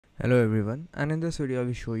Hello everyone, and in this video I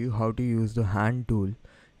will show you how to use the hand tool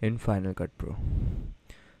in Final Cut Pro.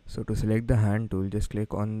 So to select the hand tool, just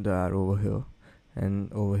click on the arrow over here,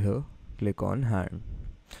 and over here click on hand.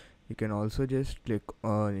 You can also just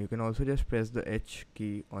press the H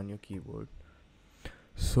key on your keyboard.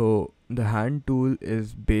 So the hand tool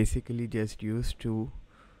is basically just used to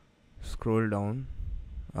scroll down,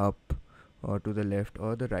 up, or to the left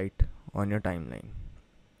or the right on your timeline.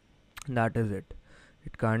 That is it.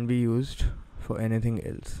 It can't be used for anything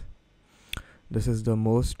else. This is the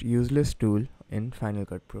most useless tool in Final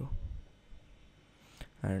Cut Pro,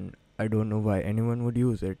 and I don't know why anyone would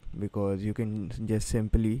use it, because you can just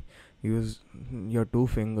simply use your two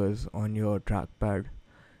fingers on your trackpad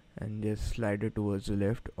and just slide it towards the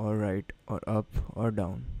left or right or up or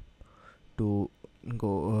down to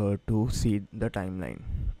go to see the timeline.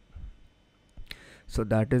 So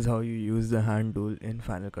that is how you use the hand tool in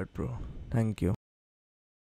Final Cut Pro. Thank you.